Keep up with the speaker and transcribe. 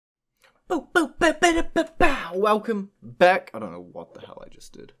Welcome back. I don't know what the hell I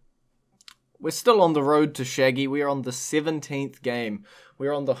just did. We're still on the road to Shaggy. We are on the 17th game.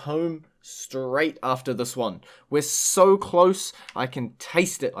 We're on the home straight after this one. We're so close, I can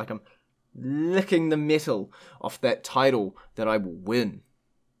taste it like I'm licking the metal off that title that I will win.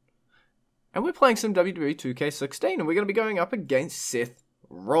 And we're playing some WWE 2K16, and we're going to be going up against Seth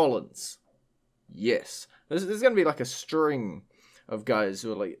Rollins. Yes. There's going to be like a string of guys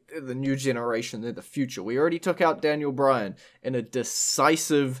who are like the new generation, they're the future. We already took out Daniel Bryan in a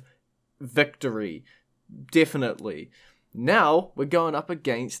decisive victory. Definitely. Now, we're going up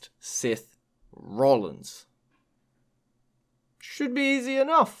against Seth Rollins. Should be easy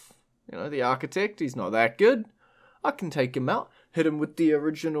enough. You know, the architect, he's not that good. I can take him out, hit him with the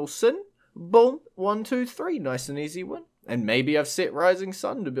original sin. Boom, 1, 2, 3, nice and easy win. And maybe I've set Rising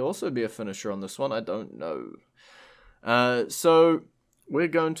Sun to also be a finisher on this one, I don't know. So, we're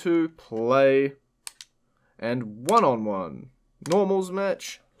going to play and one-on-one normals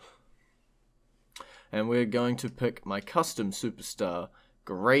match. And we're going to pick my custom superstar,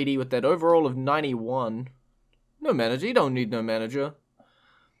 Grady, with that overall of 91. No manager, you don't need no manager.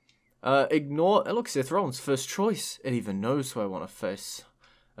 Ignore, look, Seth Rollins, first choice. It even knows who I want to face.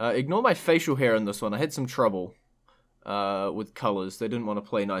 Ignore my facial hair in this one. I had some trouble with colors. They didn't want to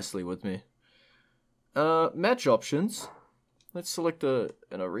play nicely with me. Match options. Let's select an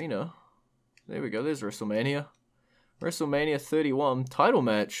arena. There we go. There's WrestleMania. WrestleMania 31 title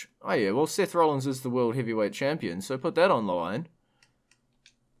match. Oh yeah, well Seth Rollins is the World Heavyweight Champion, so put that on the line.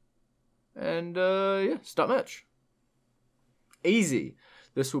 And yeah, start match. Easy.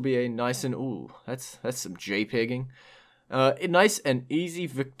 This will be a nice and ooh, that's some JPEGing. A nice and easy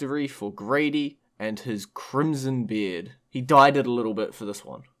victory for Grady and his crimson beard. He dyed it a little bit for this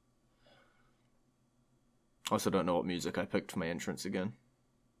one. I also don't know what music I picked for my entrance again.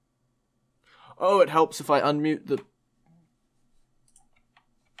 Oh, it helps if I unmute the...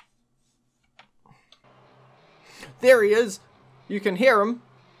 There he is! You can hear him.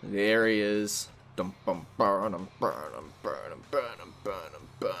 There he is.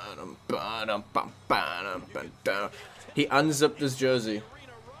 He unzipped his jersey.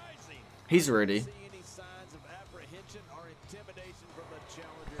 He's ready.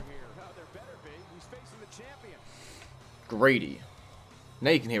 Grady.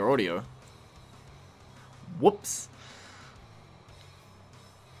 Now you can hear audio. Whoops.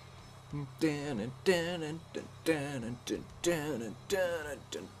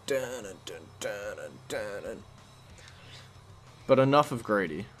 But enough of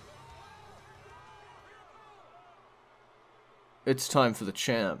Grady. It's time for the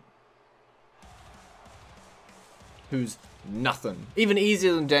champ. Who's nothing. Even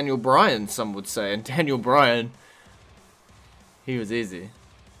easier than Daniel Bryan, some would say. And Daniel Bryan, he was easy.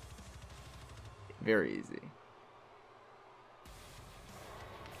 Very easy.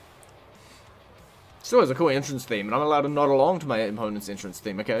 Still has a cool entrance theme, and I'm allowed to nod along to my opponent's entrance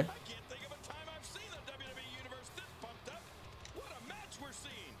theme, okay? I can't think of a time I've seen the WWE Universe this pumped up. What a match we're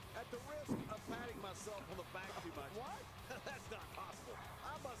seeing. At the risk of patting myself on the back too much. What? That's not possible.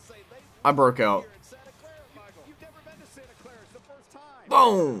 I must say they... I broke out. Santa Clara, Michael. You've never been to Santa Clara. It's the first time.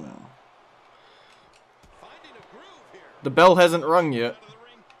 Boom! Finding a groove here. The bell hasn't rung yet. Out of the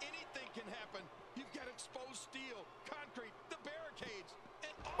ring, anything can happen. You've got exposed steel, concrete, the barricades,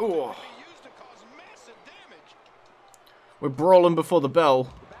 and all Ooh. can be used to cause massive damage. We're brawling before the bell. The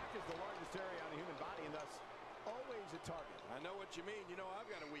back is the largest area on a human body and thus always a target. I know what you mean. You know I've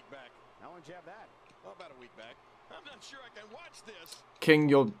got a weak back. How long did you have that? Oh, about a week back. I'm not sure I can watch this. King,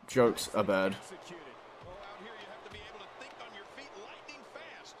 your jokes are bad. Executed. Oh, out here you have to be able to think on your feet lightning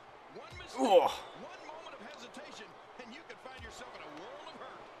fast. One mistake, Ooh. one moment of hesitation, and you can find yourself in a world of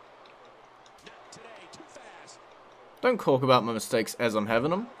hurt. Not today, too fast. Don't talk about my mistakes as I'm having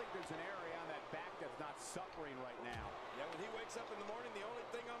them. I think there's an area on that back that's not suffering right now. Yeah, when he wakes up in the morning, the only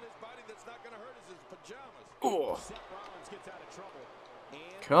thing on his body that's not going to hurt is his pajamas. Ooh. Seth Rollins gets out of trouble.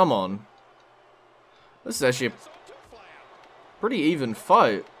 And Come on. This is actually a it's all too flat. pretty even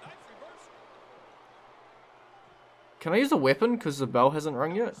fight. Nice reversal. Can I use a weapon because the bell hasn't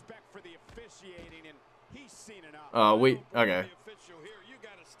rung yet? Respect for the officiating, and he's seen enough. Okay. The official here, you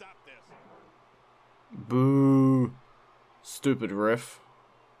got to stop this. Boo. Stupid ref.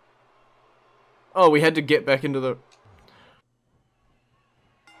 Oh, we had to get back into the...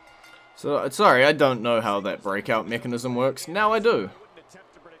 So, sorry, I don't know how that breakout mechanism works. Now I do. I wouldn't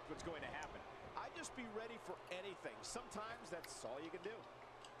attempt to predict what's going to happen. I'd just be ready for anything. Sometimes that's all you can do.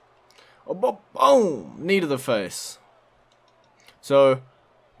 Oh, boom! Knee to the face. So,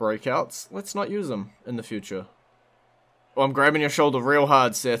 breakouts, let's not use them in the future. Oh, I'm grabbing your shoulder real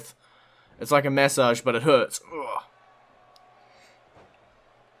hard, Seth. It's like a massage, but it hurts. Ugh.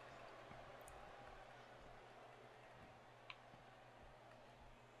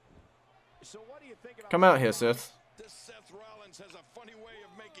 So what do you think about Come out here, Seth. This Seth Rollins has a funny way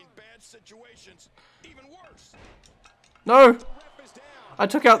of making bad situations even worse. No! The ref is down. I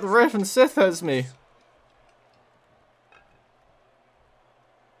took out the ref and Seth has me.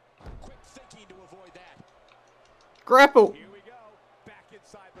 Quick thinking to avoid that. Grapple! Here we go. Back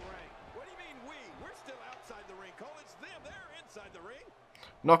inside the ring. What do you mean we? We're still outside the ring, Cole. It's them. They're inside the ring.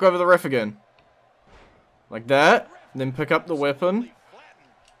 Knock over the ref again. Like that. And then pick up the weapon.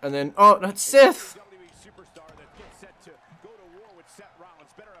 And then, oh, that's Seth! WWE superstar that gets set to go to war with Seth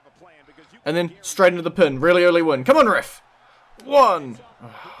Rollins better have a plan because you And then straight into the pin. Really early win. Come on, ref! One! Seth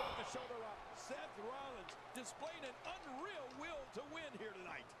Rollins displaying an unreal will to win here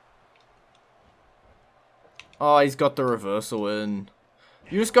tonight. Oh, he's got the reversal in.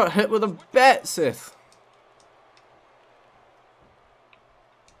 You just got hit with a bat, Seth.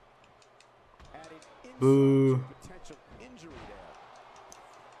 Boo. Potential injury there.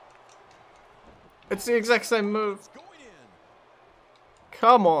 It's the exact same move. It's going in.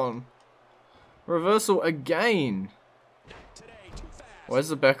 Come on. Reversal again. Today, too fast. Why is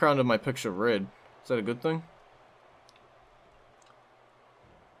the background of my picture red? Is that a good thing?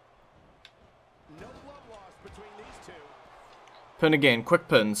 No blood loss between these two. Pin again. Quick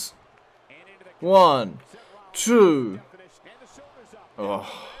pins. And into the 1, Seth Rollins 2. finish. And the shoulders up. Oh.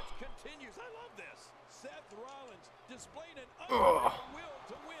 Match continues. I love this. Seth Rollins displaying an unreal will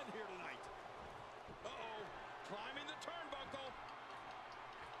to win here tonight. Uh-oh. Climbing the turnbuckle.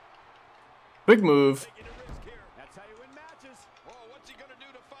 Big move. Taking a risk here. That's how you win matches. Oh, what's he gonna do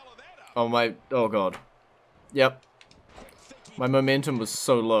to follow that up? Oh my. Oh god. Yep. My momentum was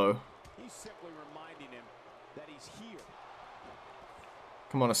so low. He's simply reminding him that he's here.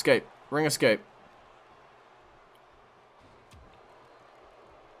 Come on, escape. Ring escape.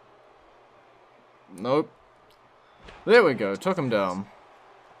 Nope. There we go. Took him down.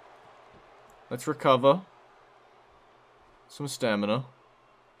 Let's recover. Some stamina.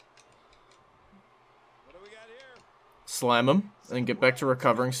 What do we got here? Slam him. And then get back to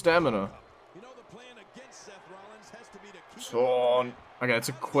recovering stamina. You know the plan against Seth Rollins has to be to keep Son. Okay, it's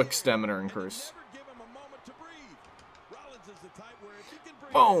a quick stamina increase. never give him a moment to breathe. Rollins is the type where if he can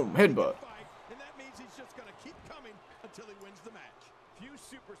breathe, Boom. he can Headbutt. fight, and that means he's just gonna keep coming until he wins the match. Few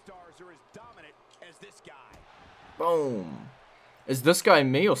superstars are as dominant as this guy. Boom. Is this guy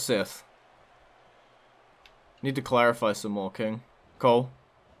me or Seth? Need to clarify some more, King. Cole.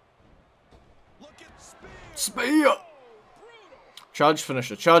 Look at speed. Spear! Brutal. Charge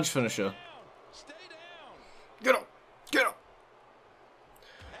finisher. Charge finisher. Stay down. Get up. Get up.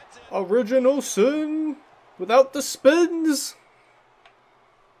 That's it. Original sin. Without the spins.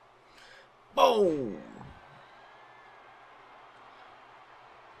 Boom.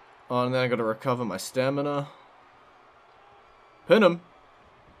 Oh, and then I gotta recover my stamina. Pin him.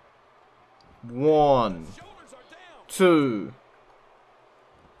 1, Shoulders are down. 2.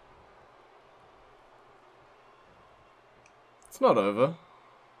 It's not over.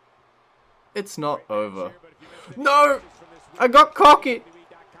 It's not over. No! I got cocky. WWE.com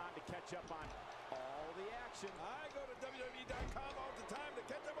to catch up on all the action. I go to WWE.com all the time to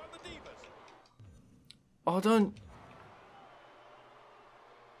catch up on the Divas. Oh, don't.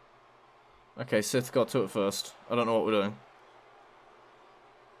 Okay, Seth got to it first. I don't know what we're doing.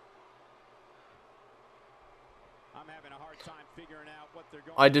 I'm having a hard time figuring out what they're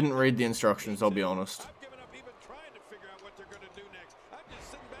going I didn't read the instructions, I'll be honest. I've given up even trying to figure out what they're going to do next. I'm just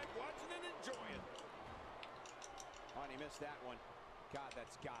sitting back watching and enjoying. Oh, and he missed that one. God,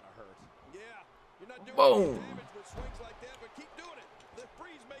 that's got to hurt. Yeah, you're not doing Boom. any damage with swings like that, but keep doing it. The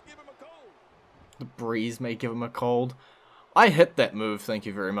breeze may give him a cold. The breeze may give him a cold. I hit that move, thank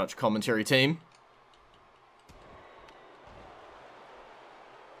you very much, commentary team.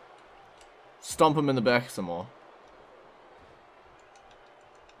 Stomp him in the back some more.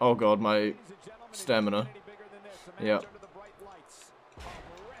 Oh god, my stamina. Yep.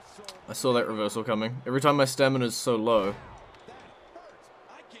 I saw that reversal coming. Every time my stamina is so low. That hurts.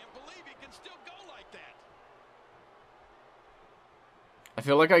 I can't believe he can still go like that. I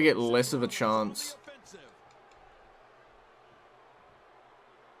feel like I get less of a chance. Offensive.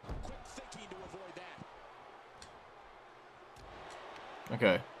 Quick thinking to avoid that.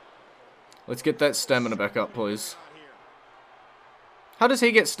 Okay. Let's get that stamina back up, please. Not here. How does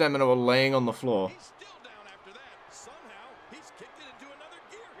he get stamina while laying on the floor? He's still down after that. Somehow, he's kicked it into another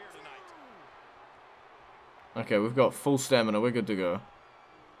gear here tonight. Okay, we've got full stamina. We're good to go.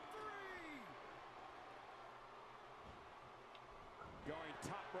 Going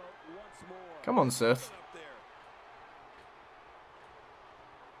top rope once Come on, Seth.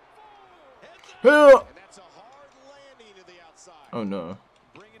 Oh no.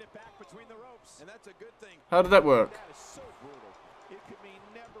 How did that work? It could mean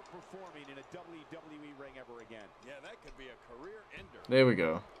never performing in a WWE ring ever again. Yeah, that could be a career ender. There we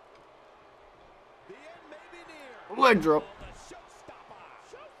go. The end may be near. Leg drop. Showstopper.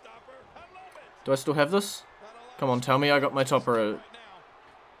 I love it. Do I still have this? Come on, tell me I got my topper out.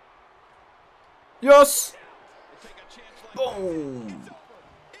 Yes! Boom!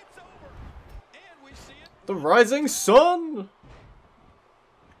 The rising sun!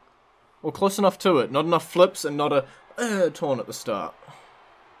 Well, close enough to it. Not enough flips and not a torn at the start.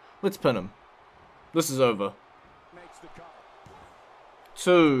 Let's pin him. This is over.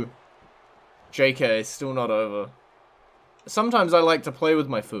 2. JK, still not over. Sometimes I like to play with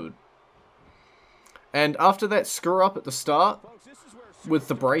my food. And after that screw up at the start, with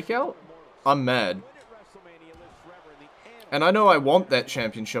the breakout, I'm mad. And I know I want that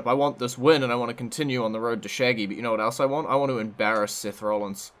championship. I want this win, and I want to continue on the road to Shaggy. But you know what else I want? I want to embarrass Seth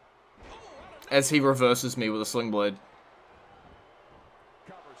Rollins. As he reverses me with a sling blade.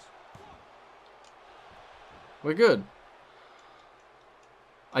 We're good.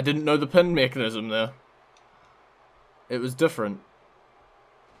 I didn't know the pin mechanism there. It was different.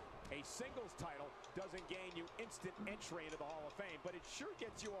 A singles title doesn't gain you instant entry into the Hall of Fame, but it sure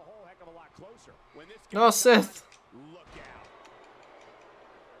gets you a whole heck of a lot closer. When this Oh, Seth. Look out.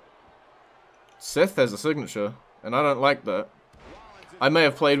 Seth has a signature, and I don't like that. I may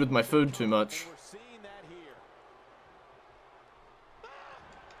have played with my food too much.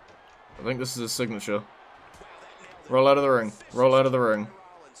 I think this is his signature. Roll out of the ring. Roll out of the ring.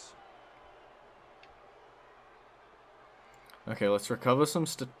 Okay, let's recover some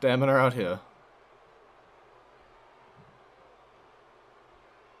stamina out here.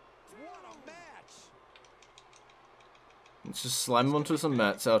 Let's just slam him onto some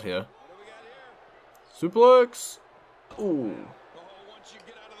mats out here. Suplex! Ooh.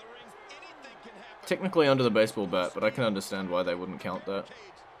 Technically under the baseball bat, but I can understand why they wouldn't count that.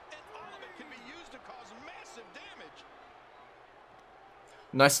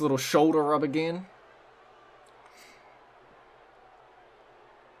 Nice little shoulder rub again.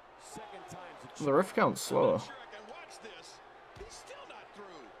 The ref counts slower.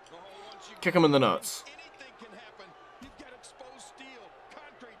 Kick him in the nuts.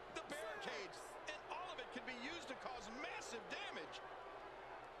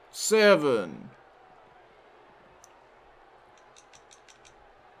 7.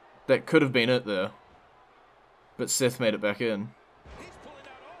 That could have been it there. But Seth made it back in.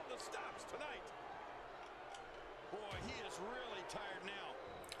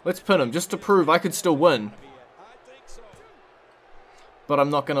 Let's pin him, just to prove I could still win. But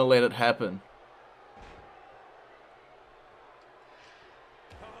I'm not going to let it happen.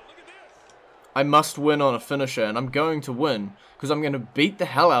 I must win on a finisher, and I'm going to win. Because I'm going to beat the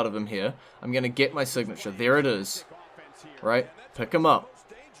hell out of him here. I'm going to get my signature. There it is. Right? Pick him up.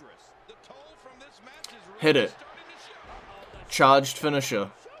 Hit it. Charged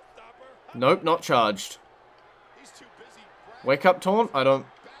finisher. Nope, not charged. Wake up taunt? I don't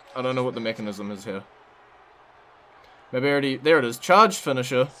know what the mechanism is here. Maybe I already... There it is. Charged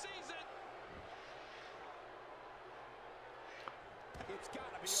finisher.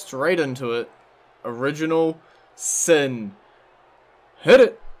 Straight into it. Original sin. Hit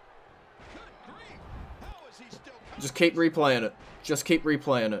it! Just keep replaying it. Just keep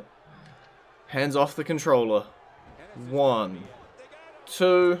replaying it. Hands off the controller. 1,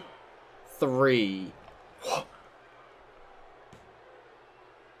 2, 3.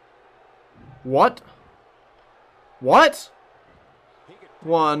 What? What?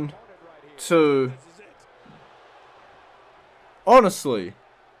 1, 2. Honestly.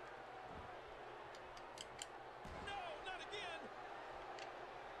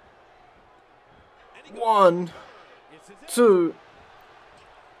 1, 2.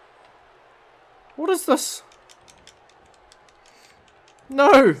 What is this?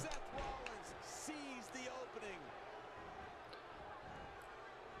 No.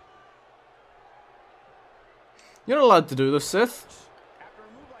 You're not allowed to do this, Seth. After a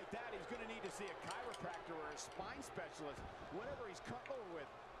move like that, he's going to need to see a chiropractor or a spine specialist, whatever he's comfortable with.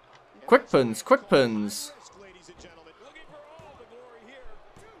 Quick pins, quick pins. Ladies and gentlemen, looking for all the glory here.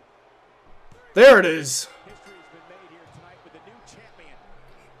 There it is. History has been made here tonight with the new champion.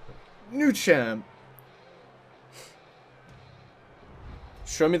 New champ.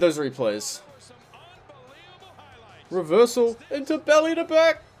 Show me those replays. Reversal into belly to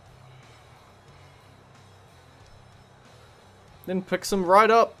back. Then picks him right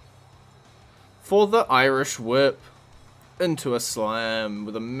up. for the Irish whip. Into a slam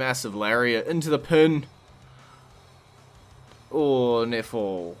with a massive lariat into the pin. Oh, near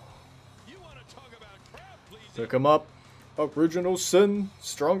fall. Pick him up. Original Sin,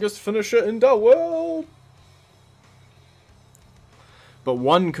 strongest finisher in the world. But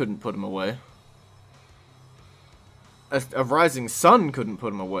one couldn't put him away. A rising sun couldn't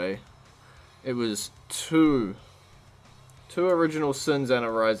put him away. It was two original sins and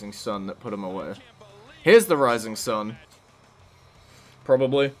a rising sun that put him away. Here's the rising sun.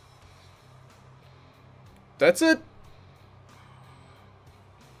 Probably. That's it.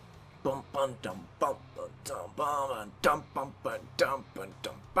 Bum bum dum bum dum bum dum bum dum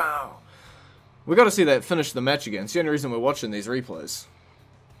dum bow. We got to see that finish the match again. It's the only reason we're watching these replays.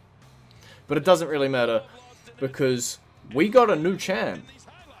 But it doesn't really matter because we got a new champ,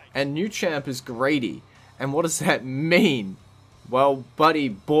 and new champ is Grady. And what does that mean? Well, buddy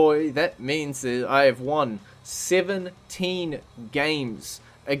boy, that means that I have won 17 games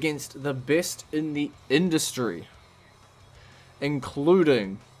against the best in the industry,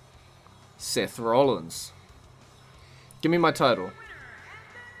 including Seth Rollins. Give me my title.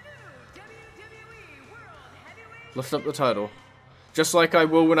 Lift up the title. Just like I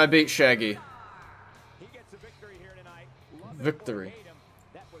will when I beat Shaggy. Victory.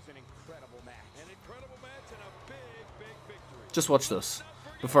 Just watch this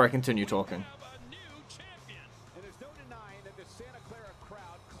before I continue talking.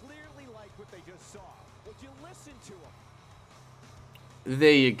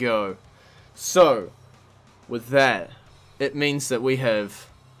 There you go. So, with that, it means that we have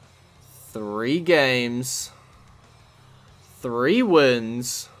 3 games, 3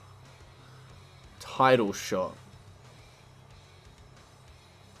 wins, title shot.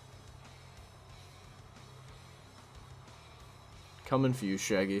 Coming for you,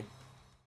 Shaggy.